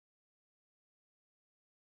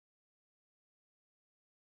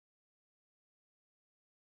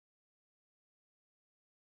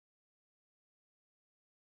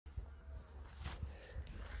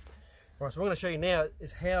Right, so what I'm going to show you now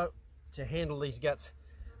is how to handle these guts.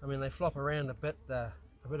 I mean, they flop around a bit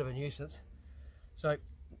of a nuisance. So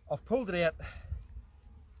I've pulled it out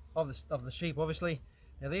of the sheep, obviously.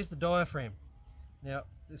 Now there's the diaphragm. Now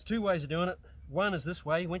there's two ways of doing it. One is this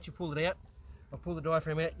way. Once you pull it out, I'll pull the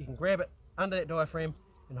diaphragm out, you can grab it under that diaphragm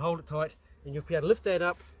and hold it tight, and you'll be able to lift that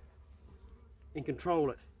up and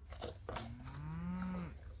control it.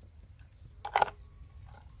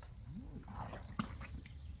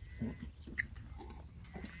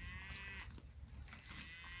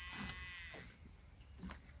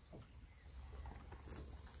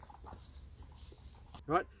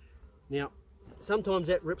 Right, now sometimes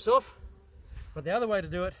that rips off, but the other way to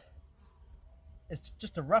do it is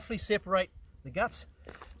just to roughly separate the guts.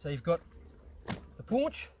 So you've got the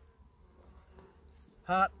paunch,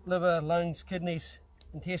 heart, liver, lungs, kidneys,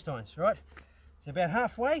 intestines, right? So about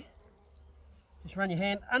halfway, just run your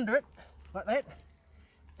hand under it like that,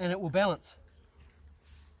 and it will balance.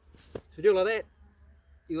 So if you do it like that,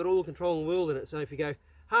 you've got all the control in the world in it. So if you go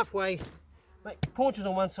halfway, make paunches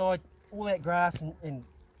on one side, all that grass and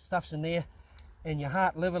stuff's in there, and your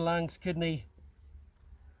heart, liver, lungs, kidney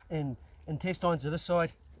and intestines to this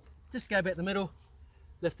side, just go back the middle,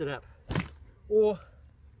 lift it up, or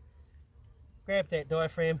grab that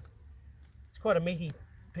diaphragm. It's quite a meaty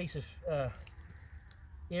piece of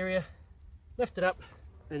area, lift it up,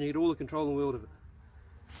 and you get all the control in the world of it.